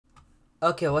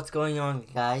Okay, what's going on,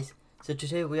 guys? So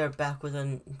today we are back with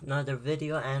another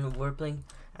video and we're playing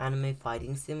Anime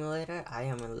Fighting Simulator. I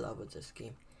am in love with this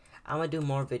game. I'm gonna do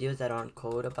more videos that aren't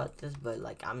code about this, but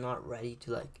like I'm not ready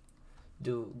to like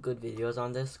do good videos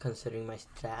on this considering my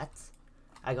stats.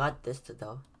 I got this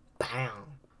though. Bam!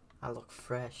 I look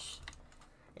fresh.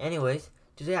 Anyways,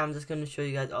 today I'm just gonna show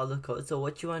you guys all the codes. So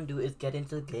what you wanna do is get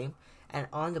into the game, and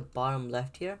on the bottom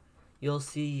left here you'll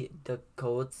see the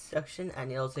codes section,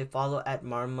 and it'll say follow at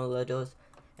Marmolados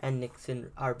and Nixon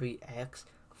RBX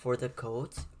for the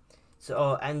codes.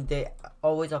 So and they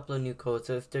always upload new codes,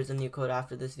 so if there's a new code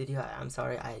after this video, I'm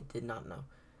sorry, I did not know.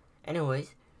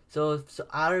 Anyways, so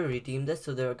I already redeemed this,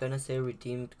 so they're gonna say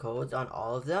redeemed codes on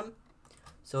all of them.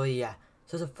 So yeah,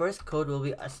 so the first code will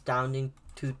be astounding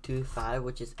 225,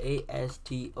 which is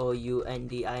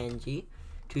ASTOUNDING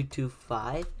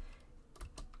 225,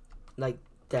 like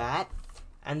that.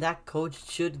 And that code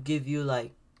should give you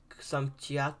like some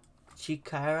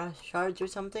Chikara shards or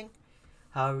something,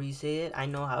 however you say it. I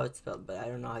know how it's spelled, but I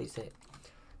don't know how you say it.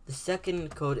 The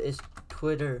second code is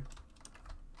Twitter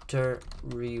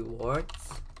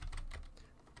rewards,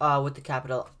 with the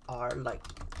capital R, like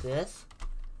this.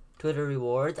 Twitter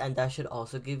rewards, and that should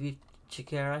also give you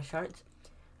Chikara shards.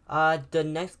 The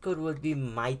next code would be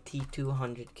Mighty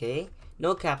 200k.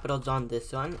 No capitals on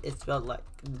this one. It's spelled like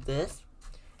this.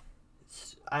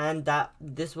 And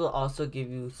this will also give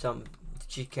you some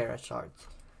Chikara shards.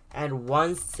 And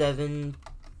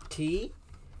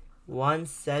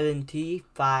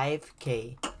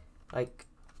 175k, like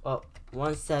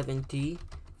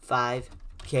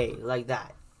 175k, like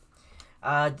that.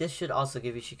 This should also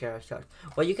give you Chikara shards.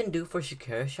 What you can do for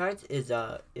Chikara shards is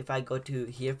if I go to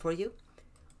here for you,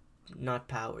 not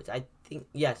powers, I think,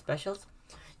 yeah, specials,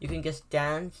 you can get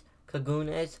stands,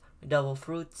 kagunes, double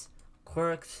fruits,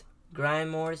 quirks,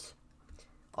 grimoires,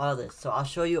 all this. So I'll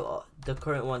show you all the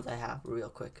current ones I have real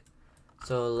quick.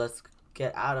 So let's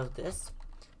get out of this.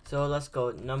 So let's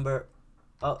go the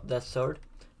sword.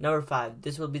 Number 5,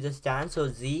 this will be the stand. So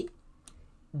Z,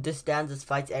 this stand just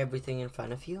fights everything in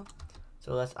front of you.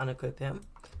 So let's unequip him.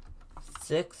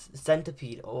 6,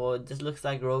 centipede. Oh, this looks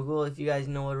like Rogul, if you guys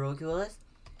know what Rogul is.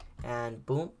 And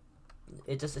boom,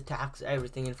 it just attacks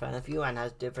everything in front of you and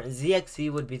has different ZXC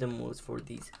would be the moves for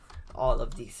these, all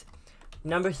of these.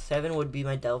 Number 7 would be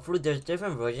my Devil Fruit. There's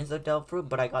different versions of Devil Fruit,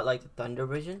 but I got like the Thunder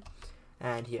version.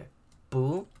 And here,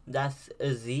 boom, that's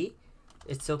a Z.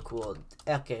 It's so cool.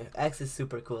 Okay, X is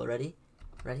super cool. Ready?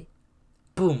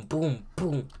 Boom, boom,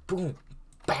 boom, boom,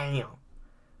 bam.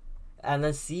 And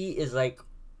then C is like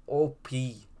OP,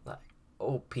 like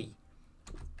OP.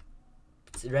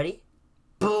 Ready?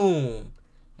 Boom!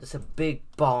 That's a big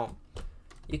bomb.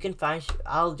 You can find,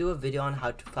 I'll do a video on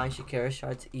how to find Chikara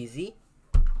shards easy.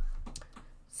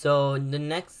 So the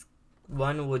next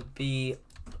one would be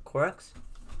quirks.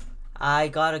 I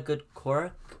got a good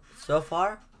quirk so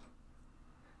far.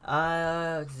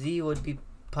 Z would be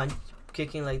punch,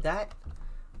 kicking like that.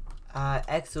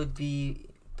 X would be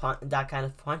that kind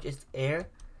of punch, it's air.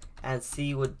 And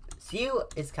C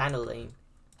is kind of lame.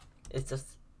 It's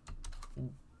just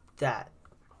that.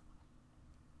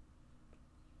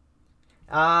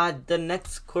 The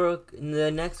next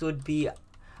would be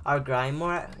our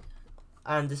Grimoire,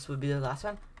 and this would be the last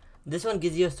one. This one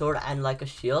gives you a sword and like a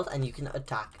shield, and you can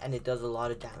attack, and it does a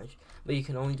lot of damage, but you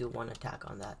can only do one attack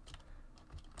on that.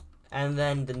 And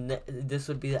then this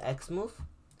would be the X move,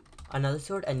 another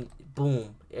sword, and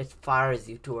boom, it fires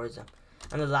you towards them.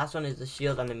 And the last one is the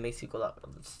shield, and it makes you go up,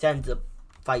 sends a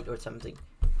fight or something.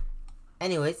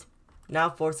 Anyways,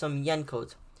 now for some yen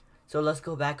codes. So let's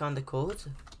go back on the codes.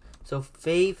 So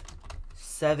Fave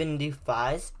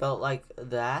 75, spelled like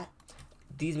that.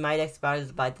 These might expire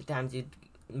by the time you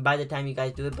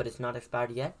guys do it, but it's not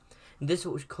expired yet. This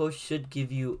code should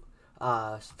give you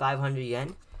 500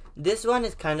 yen. This one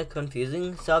is kind of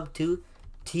confusing. Sub 2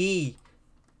 T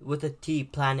with a T,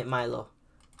 Planet Milo.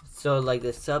 So like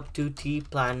the sub 2 T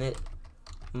Planet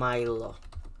Milo,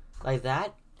 like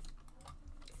that.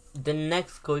 The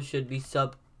next code should be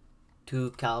sub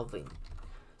 2 Calvin.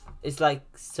 It's like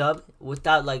sub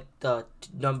without like the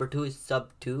number 2 is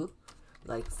sub 2,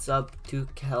 like sub 2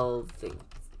 Kelvin,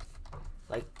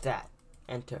 like that.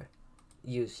 Enter,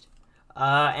 used.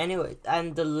 Anyway,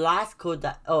 and the last code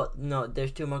that, oh no,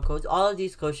 there's 2 more codes. All of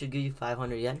these codes should give you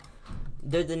 500 yen.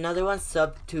 There's another one,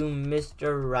 sub 2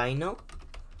 Mr. Rhino,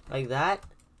 like that.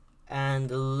 And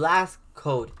the last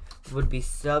code would be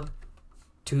sub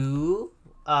 2,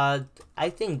 I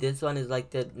think this one is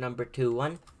like the number 2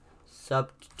 one.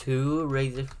 Sub 2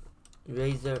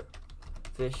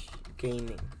 Razorfish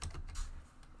Gaming.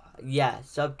 Yeah,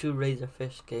 sub 2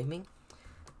 Razorfish Gaming.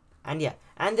 And yeah,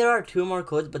 and there are 2 more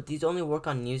codes, but these only work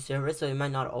on new servers, so it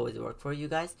might not always work for you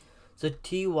guys. So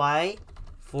TY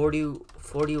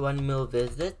 41 mil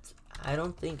visits. I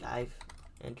don't think I've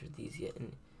entered these yet.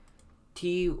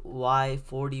 TY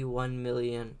 41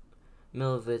 million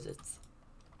mil visits.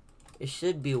 It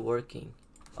should be working.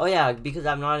 Oh yeah, because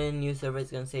I'm not in a new server, it's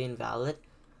gonna say invalid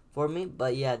for me.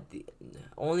 But yeah, the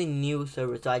only new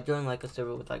server. So I joined like a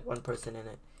server with like 1 person in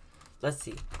it. Let's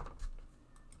see.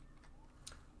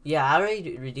 Yeah, I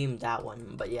already redeemed that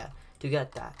one, but yeah, to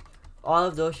get that, all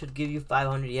of those should give you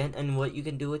 500 yen, and what you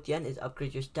can do with yen is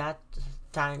upgrade your stats,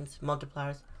 times,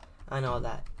 multipliers, and all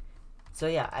that. So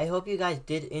yeah, I hope you guys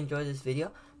did enjoy this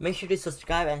video. Make sure to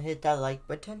subscribe and hit that like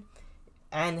button,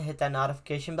 and hit that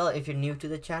notification bell if you're new to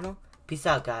the channel. Peace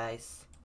out, guys.